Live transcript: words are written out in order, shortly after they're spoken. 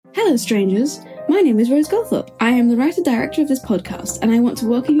Hello, strangers. My name is Rose Goldthorpe. I am the writer-director of this podcast, and I want to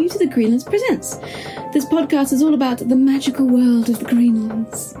welcome you to The Greenlands Presents. This podcast is all about the magical world of the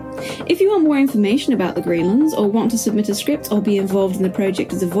Greenlands. If you want more information about the Greenlands, or want to submit a script or be involved in the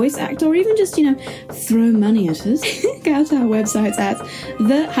project as a voice actor, or even just, throw money at us, go to our website at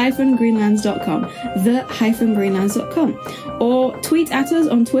the-greenlands.com, the-greenlands.com, or tweet at us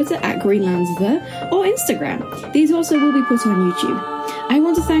on Twitter at GreenlandsThe, or Instagram. These also will be put on YouTube. I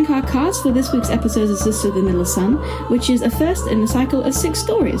want to thank our cast for this week's episode of Sister of the Middle Sun, which is a first in a cycle of 6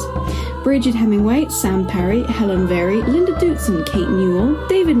 stories. Bridget Hemingway, Sam Perry, Helen Very, Linda Dootson, Kate Newell,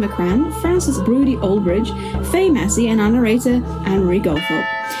 David McCran, Frances Broody Aldbridge, Faye Massey, and our narrator, Anne-Marie Goldthorpe.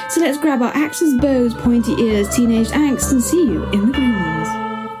 So let's grab our axes, bows, pointy ears, teenage angst, and see you in the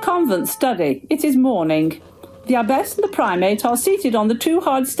Greenlands. Convent study. It is morning. The abbess and the primate are seated on the 2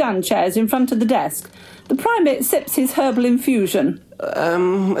 hard stand chairs in front of the desk. The primate sips his herbal infusion.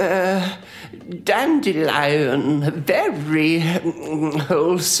 Dandelion, very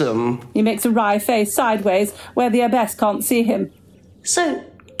wholesome. He makes a wry face sideways where the abbess can't see him. So,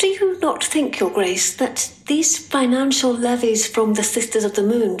 do you not think, Your Grace, that these financial levies from the Sisters of the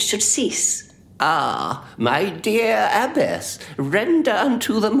Moon should cease? Ah, my dear abbess, render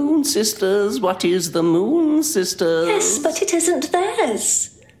unto the Moon Sisters what is the Moon Sisters. Yes, but it isn't theirs.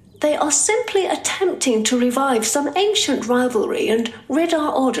 They are simply attempting to revive some ancient rivalry and rid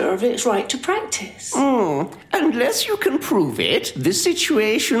our order of its right to practice. Unless you can prove it, this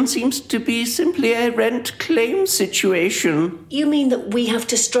situation seems to be simply a rent-claim situation. You mean that we have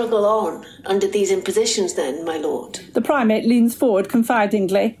to struggle on under these impositions then, my lord? The primate leans forward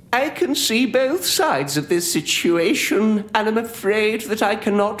confidingly. I can see both sides of this situation, and am afraid that I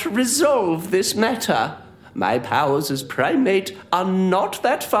cannot resolve this matter. My powers as primate are not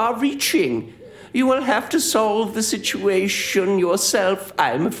that far-reaching. You will have to solve the situation yourself,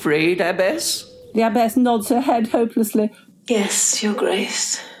 I'm afraid, abbess. The abbess nods her head hopelessly. Yes, Your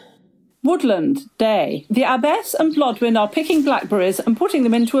Grace. Woodland, day. The abbess and Blodwyn are picking blackberries and putting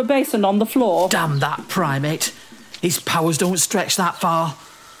them into a basin on the floor. Damn that primate. His powers don't stretch that far.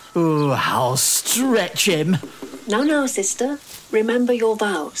 Oh, I'll stretch him. Now, sister. Remember your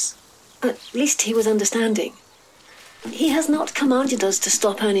vows. At least he was understanding. He has not commanded us to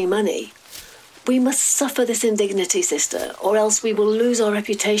stop earning money. We must suffer this indignity, sister, or else we will lose our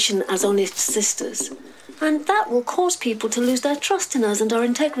reputation as honest sisters. And that will cause people to lose their trust in us and our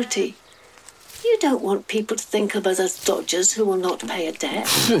integrity. You don't want people to think of us as dodgers who will not pay a debt.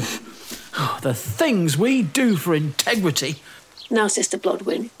 The things we do for integrity. Now, Sister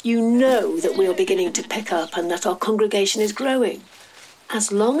Blodwyn, you know that we are beginning to pick up and that our congregation is growing. As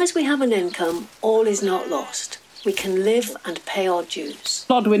long as we have an income, all is not lost. We can live and pay our dues.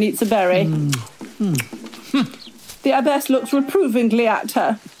 Blodwyn eats a berry. The abbess looks reprovingly at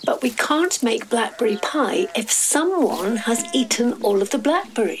her. But we can't make blackberry pie if someone has eaten all of the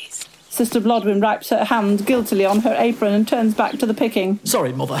blackberries. Sister Blodwyn wipes her hand guiltily on her apron and turns back to the picking.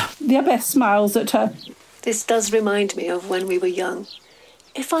 Sorry, Mother. The abbess smiles at her. This does remind me of when we were young.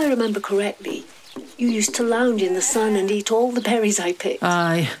 If I remember correctly, you used to lounge in the sun and eat all the berries I picked.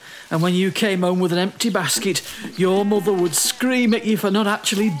 Aye, and when you came home with an empty basket, your mother would scream at you for not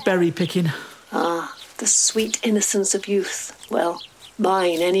actually berry picking. Ah, the sweet innocence of youth. Well,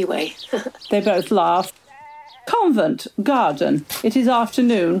 mine anyway. They both laugh. Convent, garden. It is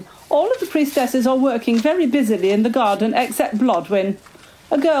afternoon. All of the priestesses are working very busily in the garden except Blodwyn.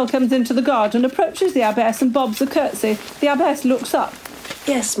 A girl comes into the garden, approaches the abbess and bobs a curtsy. The abbess looks up.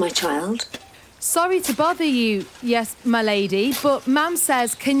 Yes, my child. Sorry to bother you, yes, my lady, but Mam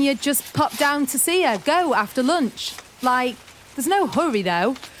says, can you just pop down to see her, go after lunch? There's no hurry,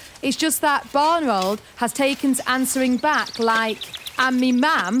 though. It's just that Barnold has taken to answering back, and me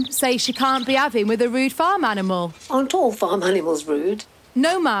Mam says she can't be having with a rude farm animal. Aren't all farm animals rude?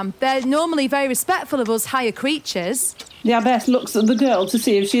 No, ma'am, they're normally very respectful of us higher creatures. The abbess looks at the girl to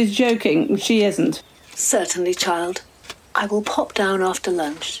see if she is joking. She isn't. Certainly, child. I will pop down after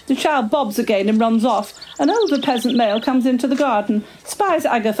lunch. The child bobs again and runs off. An older peasant male comes into the garden, spies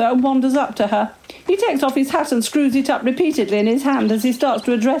Agatha and wanders up to her. He takes off his hat and screws it up repeatedly in his hand as he starts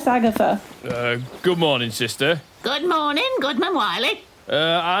to address Agatha. Good morning, sister. Good morning, Goodman Wiley.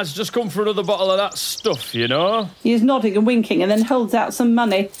 I've just come for another bottle of that stuff, you know. He is nodding and winking and then holds out some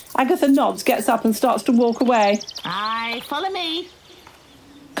money. Agatha nods, gets up and starts to walk away. Aye, follow me.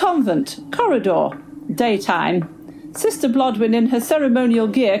 Convent, corridor, daytime. Sister Blodwyn in her ceremonial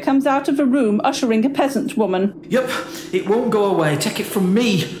gear comes out of a room ushering a peasant woman. Yup, it won't go away. Take it from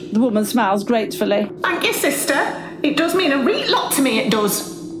me. The woman smiles gratefully. Thank you, sister. It does mean a real lot to me, it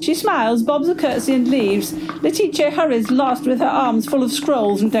does. She smiles, bobs a curtsy and leaves. Letitia hurries last with her arms full of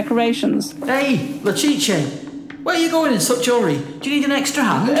scrolls and decorations. Hey, Letitia, where are you going in such a hurry? Do you need an extra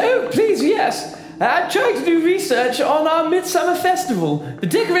hand? Oh, please, yes. I'm trying to do research on our Midsummer Festival. The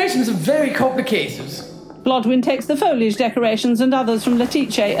decorations are very complicated. Blodwyn takes the foliage decorations and others from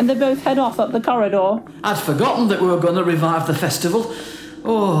Letitia, and they both head off up the corridor. I'd forgotten that we were going to revive the festival.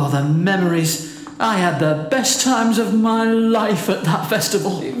 Oh, the memories. I had the best times of my life at that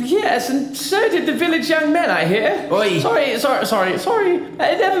festival. Yes, and so did the village young men, I hear. Oi. Sorry.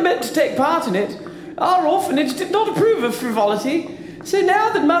 I never meant to take part in it. Our orphanage did not approve of frivolity. So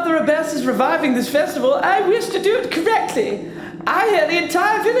now that Mother Abbess is reviving this festival, I wish to do it correctly. I hear the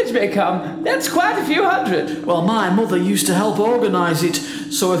entire village may come. That's quite a few hundred. Well, my mother used to help organise it,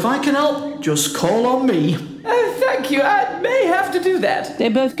 so if I can help, just call on me. Oh, thank you. I may have to do that. They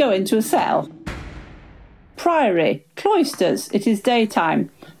both go into a cell. Priory. Cloisters. It is daytime.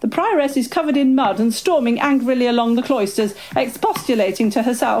 The prioress is covered in mud and storming angrily along the cloisters, expostulating to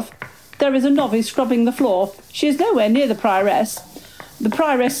herself. There is a novice scrubbing the floor. She is nowhere near the prioress. The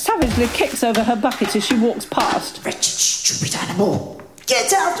prioress savagely kicks over her bucket as she walks past. Wretched, stupid animal!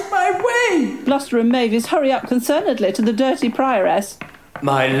 Get out of my way! Bluster and Mavis hurry up concernedly to the dirty prioress.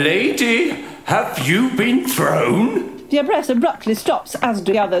 My lady, have you been thrown? The abbess abruptly stops, as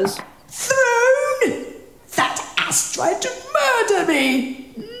do the others. Thrown? That ass tried to murder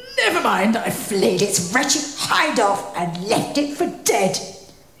me! Never mind, I flayed its wretched hide off and left it for dead.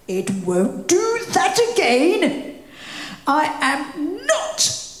 It won't do that again. I am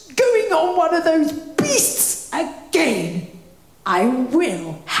not going on one of those beasts again. I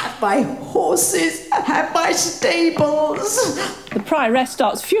will have my horses, have my stables. The prioress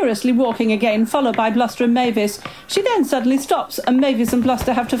starts furiously walking again, followed by Bluster and Mavis. She then suddenly stops, and Mavis and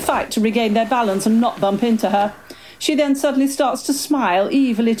Bluster have to fight to regain their balance and not bump into her. She then suddenly starts to smile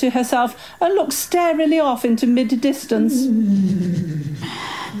evilly to herself and looks starily off into mid-distance.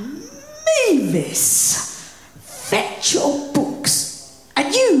 Mavis, fetch your books.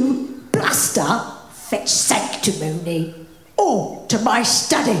 And you, Bluster, fetch sanctimony. Or to my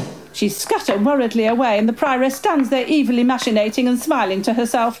study. She scutters worriedly away, and the prioress stands there evilly machinating and smiling to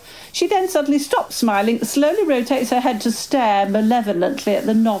herself. She then suddenly stops smiling, slowly rotates her head to stare malevolently at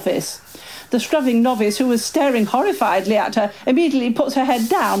the novice. The scrubbing novice, who was staring horrifiedly at her, immediately puts her head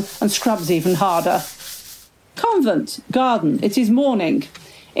down and scrubs even harder. Convent, garden, it is morning.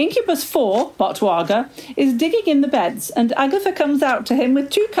 Incubus 4, Botwaga, is digging in the beds, and Agatha comes out to him with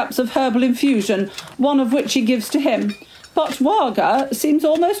 2 cups of herbal infusion, one of which she gives to him. Botwaga seems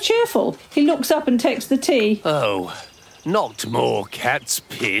almost cheerful. He looks up and takes the tea. Oh, not more cat's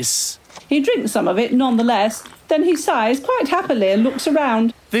piss. He drinks some of it nonetheless. Then he sighs quite happily and looks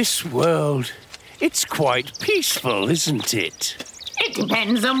around. This world, it's quite peaceful, isn't it? It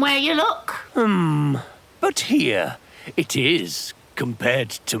depends on where you look. But here, it is,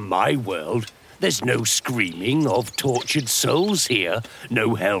 compared to my world. There's no screaming of tortured souls here,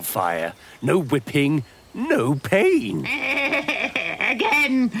 no hellfire, no whipping, no pain.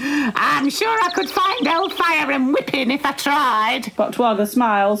 Again, I'm sure I could find hellfire and whipping if I tried. Botwaga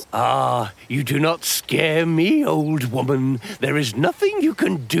smiles. Ah, you do not scare me, old woman. There is nothing you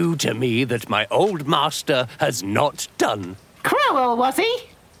can do to me that my old master has not done. Cruel, was he?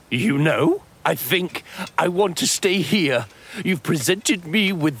 You know, I think I want to stay here. You've presented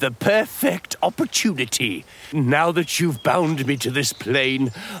me with the perfect opportunity. Now that you've bound me to this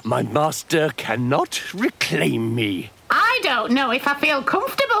plane, my master cannot reclaim me. I don't know if I feel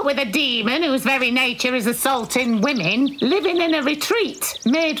comfortable with a demon whose very nature is assaulting women, living in a retreat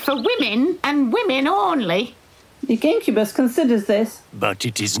made for women and women only. The incubus considers this. But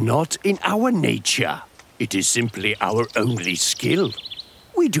it is not in our nature. It is simply our only skill.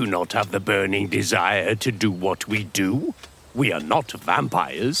 We do not have the burning desire to do what we do. We are not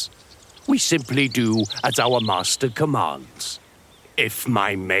vampires. We simply do as our master commands. If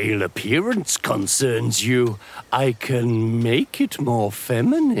my male appearance concerns you, I can make it more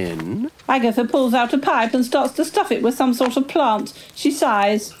feminine. Agatha pulls out a pipe and starts to stuff it with some sort of plant. She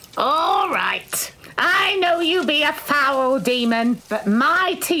sighs. All right. I know you be a foul demon, but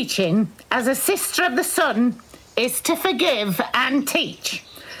my teaching as a sister of the sun is to forgive and teach.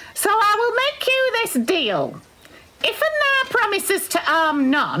 So I will make you this deal. If thou promises to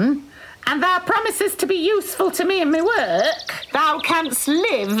harm none, and thou promises to be useful to me in my work, thou canst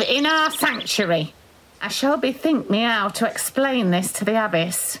live in our sanctuary. I shall bethink me how to explain this to the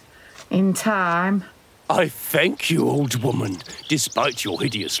abbess in time. I thank you, old woman. Despite your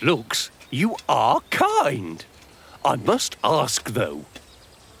hideous looks, you are kind. I must ask, though,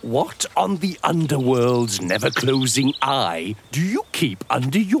 What on the underworld's never-closing eye do you keep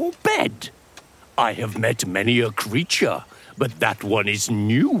under your bed? I have met many a creature, but that one is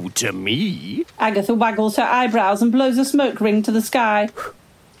new to me. Agatha waggles her eyebrows and blows a smoke ring to the sky.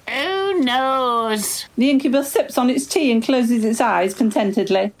 Who knows? The incubus sips on its tea and closes its eyes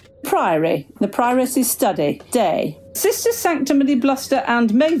contentedly. Priory, the prioress's study, day. Sisters Sanctimony, Bluster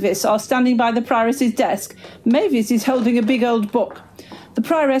and Mavis are standing by the prioress's desk. Mavis is holding a big old book. The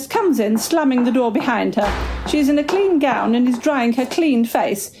prioress comes in, slamming the door behind her. She is in a clean gown and is drying her clean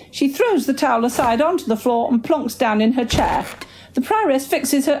face. She throws the towel aside onto the floor and plonks down in her chair. The prioress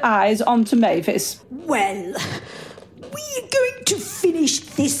fixes her eyes onto Mavis. Well, we're going to finish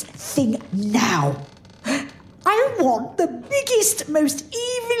this thing now. I want the biggest, most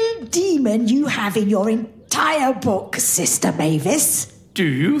evil demon you have in your entire book, Sister Mavis. Do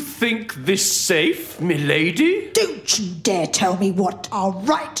you think this safe, milady? Don't you dare tell me what are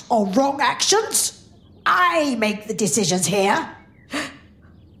right or wrong actions. I make the decisions here.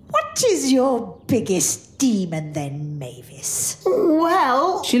 What is your biggest demon then, Mavis?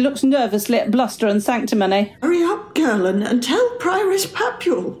 Well... She looks nervously at Bluster and Sanctimony. Hurry up, girl, and tell Prioress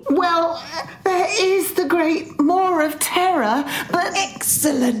Papule. Well, there is the great Maw of Terror, but...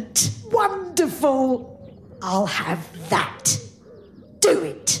 Excellent. Wonderful. I'll have that. Do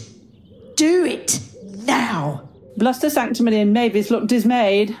it. Do it now. Bluster, Sanctimony and Mavis look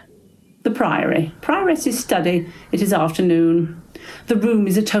dismayed. The Priory. Prioress's study. It is afternoon. The room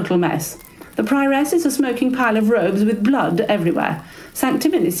is a total mess. The prioress is a smoking pile of robes with blood everywhere.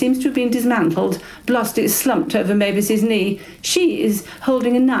 Sanctimony seems to have been dismantled. Bluster is slumped over Mavis's knee. She is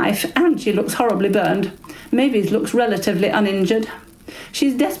holding a knife and she looks horribly burned. Mavis looks relatively uninjured. She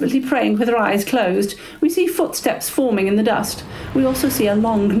is desperately praying with her eyes closed. We see footsteps forming in the dust. We also see a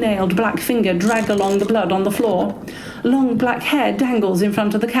long-nailed black finger drag along the blood on the floor. Long black hair dangles in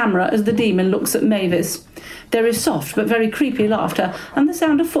front of the camera as the demon looks at Mavis. There is soft but very creepy laughter and the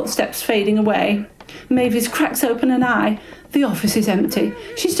sound of footsteps fading away. Mavis cracks open an eye. The office is empty.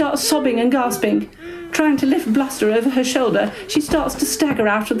 She starts sobbing and gasping. Trying to lift Bluster over her shoulder, she starts to stagger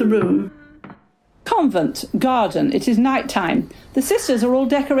out of the room. Convent, garden, it is night time. The sisters are all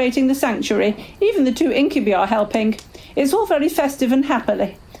decorating the sanctuary. Even the two incubi are helping. It's all very festive and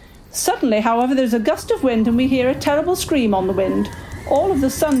happily. Suddenly, however, there's a gust of wind and we hear a terrible scream on the wind. All of the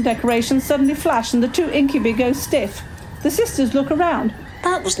sun decorations suddenly flash and the two incubi go stiff. The sisters look around.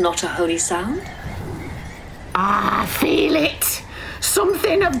 That was not a holy sound. I feel it.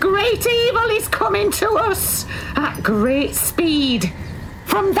 Something of great evil is coming to us at great speed.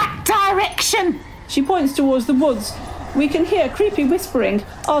 From that direction. She points towards the woods. We can hear creepy whispering.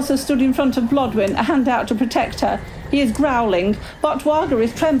 Arthur stood in front of Blodwyn, a hand out to protect her. He is growling. Bartwaga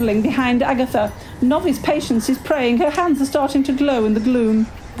is trembling behind Agatha. Novice Patience is praying. Her hands are starting to glow in the gloom.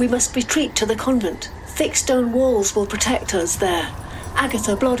 We must retreat to the convent. Thick stone walls will protect us there.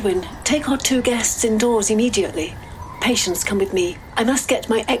 Agatha, Blodwyn, take our two guests indoors immediately. Patience, come with me. I must get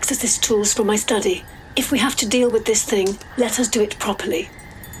my exorcist tools from my study. If we have to deal with this thing, let us do it properly.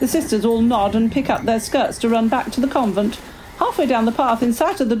 The sisters all nod and pick up their skirts to run back to the convent. Halfway down the path, in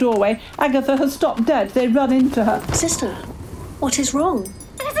sight of the doorway, Agatha has stopped dead. They run into her. Sister, what is wrong?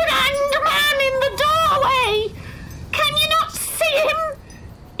 There's an hanged man in the doorway. Can you not see him?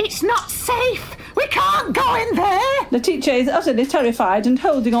 It's not safe. We can't go in there. Letitia is utterly terrified and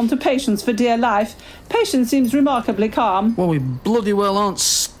holding on to Patience for dear life. Patience seems remarkably calm. Well, we bloody well aren't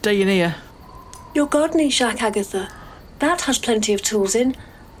staying here. Your gardening shack, Agatha. That has plenty of tools in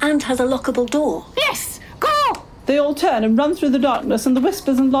and has a lockable door. Yes, go! They all turn and run through the darkness and the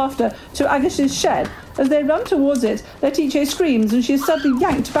whispers and laughter to Agatha's shed. As they run towards it, Letitia screams and she is suddenly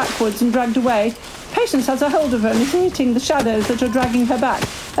yanked backwards and dragged away. Patience has a hold of her and is hitting the shadows that are dragging her back.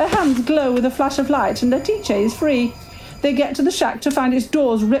 Her hands glow with a flash of light and Letitia is free. They get to the shack to find its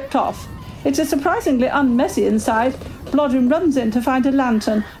doors ripped off. It is surprisingly unmessy inside. Blodwyn runs in to find a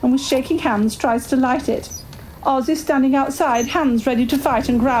lantern and with shaking hands tries to light it. Oz is standing outside, hands ready to fight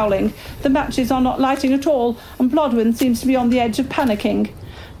and growling. The matches are not lighting at all, and Blodwyn seems to be on the edge of panicking.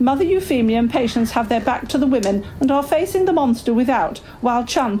 Mother Euphemia and Patience have their back to the women and are facing the monster without, while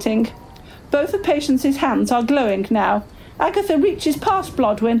chanting. Both of Patience's hands are glowing now. Agatha reaches past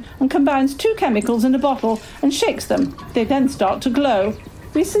Blodwyn and combines two chemicals in a bottle and shakes them. They then start to glow.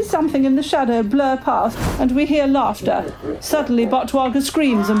 We see something in the shadow blur past, and we hear laughter. Suddenly, Botwaga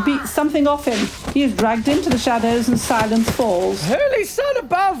screams and beats something off him. He is dragged into the shadows and silence falls. Holy Son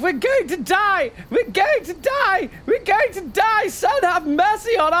above, we're going to die! We're going to die! We're going to die! Son, have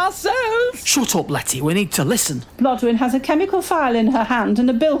mercy on our souls! Shut up, Letty, we need to listen. Blodwyn has a chemical phial in her hand and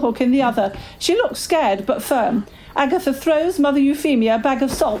a billhook in the other. She looks scared but firm. Agatha throws Mother Euphemia a bag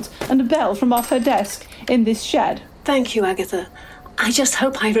of salt and a bell from off her desk in this shed. Thank you, Agatha. I just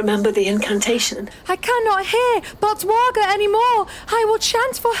hope I remember the incantation. I cannot hear Botwaga anymore. I will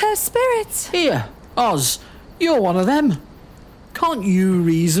chant for her spirit. Here, Oz, you're one of them. Can't you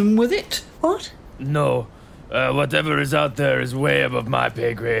reason with it? What? No. Whatever is out there is way above my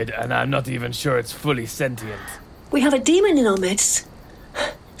pay grade, and I'm not even sure it's fully sentient. We have a demon in our midst.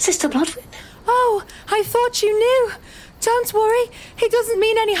 Sister Blodwyn. Oh, I thought you knew. Don't worry, he doesn't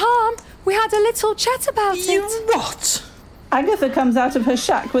mean any harm. We had a little chat about it. What? Agatha comes out of her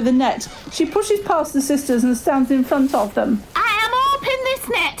shack with a net. She pushes past the sisters and stands in front of them. I am open this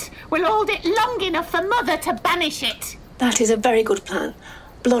net. We'll hold it long enough for Mother to banish it. That is a very good plan.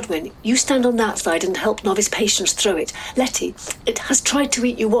 Blodwyn, you stand on that side and help Novice Patience throw it. Letty, it has tried to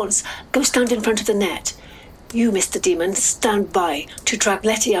eat you once. Go stand in front of the net. You, Mr. Demon, stand by to drag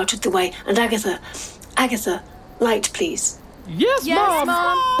Letty out of the way. And Agatha, light, please. Yes,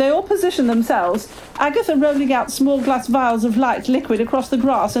 Mom! They all position themselves, Agatha rolling out small glass vials of light liquid across the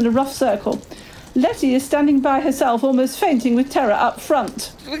grass in a rough circle. Letty is standing by herself, almost fainting with terror up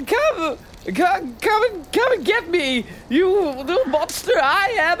front. Come and get me, you little monster!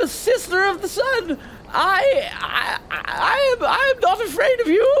 I am a sister of the sun. I am not afraid of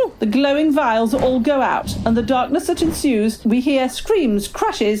you. The glowing vials all go out, and the darkness that ensues, we hear screams,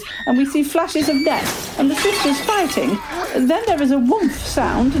 crashes, and we see flashes of death, and the sisters fighting. Then there is a whoomph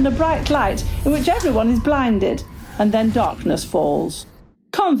sound and a bright light, in which everyone is blinded, and then darkness falls.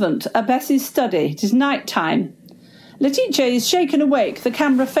 Convent, Abbess's study. It is night time. Letitia is shaken awake, the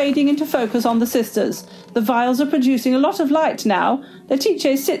camera fading into focus on the sisters. The vials are producing a lot of light now.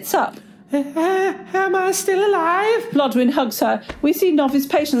 Letitia sits up. Am I still alive? Blodwyn hugs her. We see Novice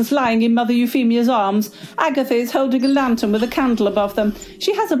Patience lying in Mother Euphemia's arms. Agatha is holding a lantern with a candle above them.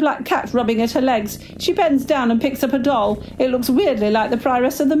 She has a black cat rubbing at her legs. She bends down and picks up a doll. It looks weirdly like the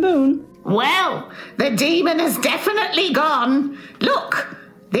Prioress of the Moon. Well, the demon has definitely gone. Look,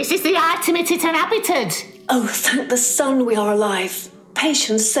 this is the item it inhabited. Oh, thank the sun we are alive.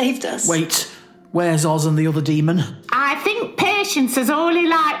 Patience saved us. Wait, where's Oz and the other demon? I think Patience's holy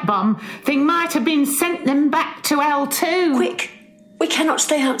light bomb thing might have been sent them back to L2. Quick, we cannot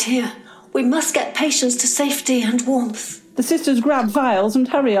stay out here. We must get Patience to safety and warmth. The sisters grab vials and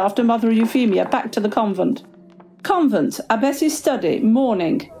hurry after Mother Euphemia back to the convent. Convent, Abbess's study,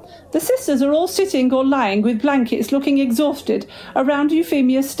 morning. The sisters are all sitting or lying with blankets looking exhausted around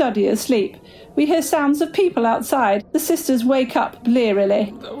Euphemia's study asleep. We hear sounds of people outside. The sisters wake up blearily.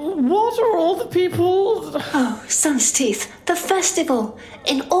 What are all the people? Oh, Sun's Teeth, the festival.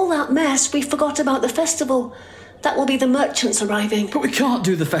 In all that mess, we forgot about the festival. That will be the merchants arriving. But we can't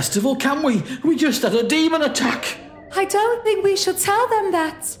do the festival, can we? We just had a demon attack. I don't think we should tell them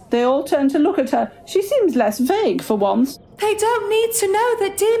that. They all turn to look at her. She seems less vague for once. They don't need to know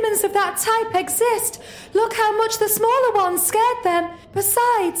that demons of that type exist. Look how much the smaller ones scared them.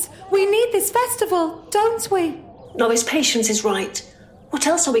 Besides, we need this festival, don't we? Novice Patience is right. What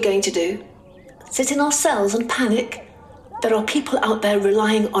else are we going to do? Sit in our cells and panic? There are people out there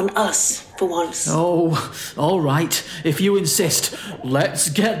relying on us for once. Oh, all right. If you insist, let's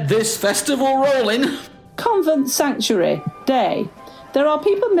get this festival rolling. Convent sanctuary, day. There are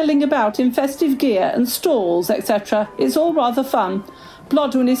people milling about in festive gear and stalls, etc. It's all rather fun.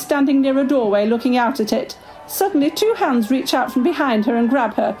 Blodwyn is standing near a doorway looking out at it. Suddenly 2 hands reach out from behind her and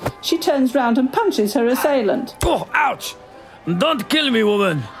grab her. She turns round and punches her assailant. Oh, ouch! Don't kill me,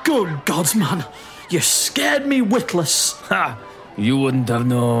 woman! Good gods, man. You scared me witless. Ha! You wouldn't have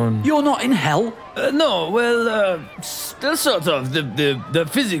known. You're not in hell? No, well, sort of. The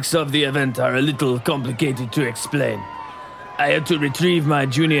physics of the event are a little complicated to explain. I had to retrieve my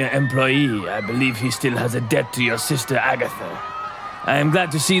junior employee. I believe he still has a debt to your sister Agatha. I am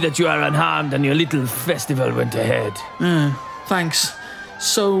glad to see that you are unharmed and your little festival went ahead. Thanks.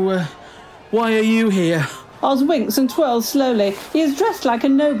 So, why are you here? Oz winks and twirls slowly. He is dressed like a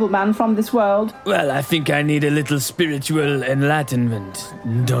nobleman from this world. Well, I think I need a little spiritual enlightenment,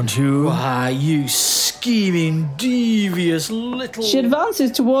 don't you? Why, you scheming, devious little... She advances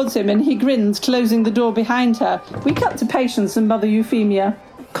towards him and he grins, closing the door behind her. We cut to Patience and Mother Euphemia.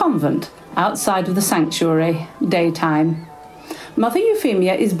 Convent, outside of the sanctuary, daytime. Mother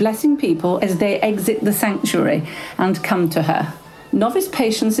Euphemia is blessing people as they exit the sanctuary and come to her. Novice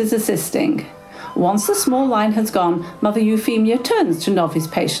Patience is assisting. Once the small line has gone, Mother Euphemia turns to Novice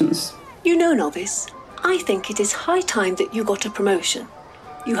Patience. You know, Novice, I think it is high time that you got a promotion.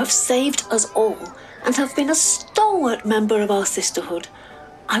 You have saved us all and have been a stalwart member of our sisterhood.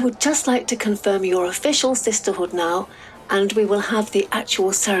 I would just like to confirm your official sisterhood now, and we will have the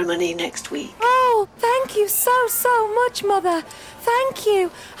actual ceremony next week. Oh, thank you so much, Mother. Thank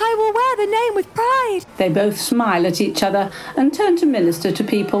you. I will wear the name with pride. They both smile at each other and turn to minister to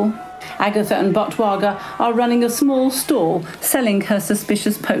people. Agatha and Botwaga are running a small stall selling her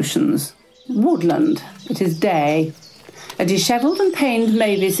suspicious potions. Woodland. It is day. A dishevelled and pained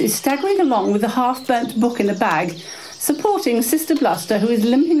Mavis is staggering along with a half-burnt book in a bag, supporting Sister Bluster, who is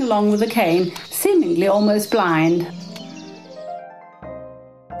limping along with a cane, seemingly almost blind.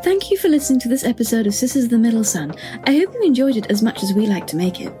 Thank you for listening to this episode of Sisters of the Middle Sun. I hope you enjoyed it as much as we like to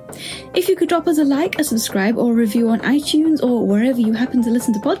make it. If you could drop us a like, a subscribe, or a review on iTunes or wherever you happen to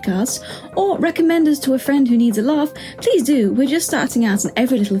listen to podcasts, or recommend us to a friend who needs a laugh, please do. We're just starting out and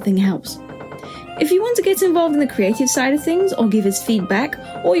every little thing helps. If you want to get involved in the creative side of things, or give us feedback,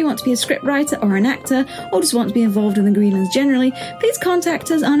 or you want to be a scriptwriter or an actor, or just want to be involved in the Greenlands generally, please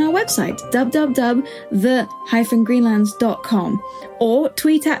contact us on our website, www.the-greenlands.com, or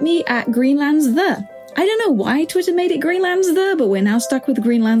tweet at me at GreenlandsThe. I don't know why Twitter made it GreenlandsThe, but we're now stuck with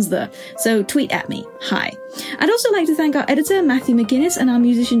GreenlandsThe, so tweet at me. Hi. I'd also like to thank our editor, Matthew McGuinness, and our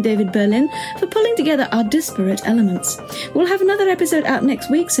musician, David Berlin, for pulling together our disparate elements. We'll have another episode out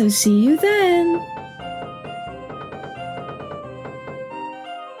next week, so see you then!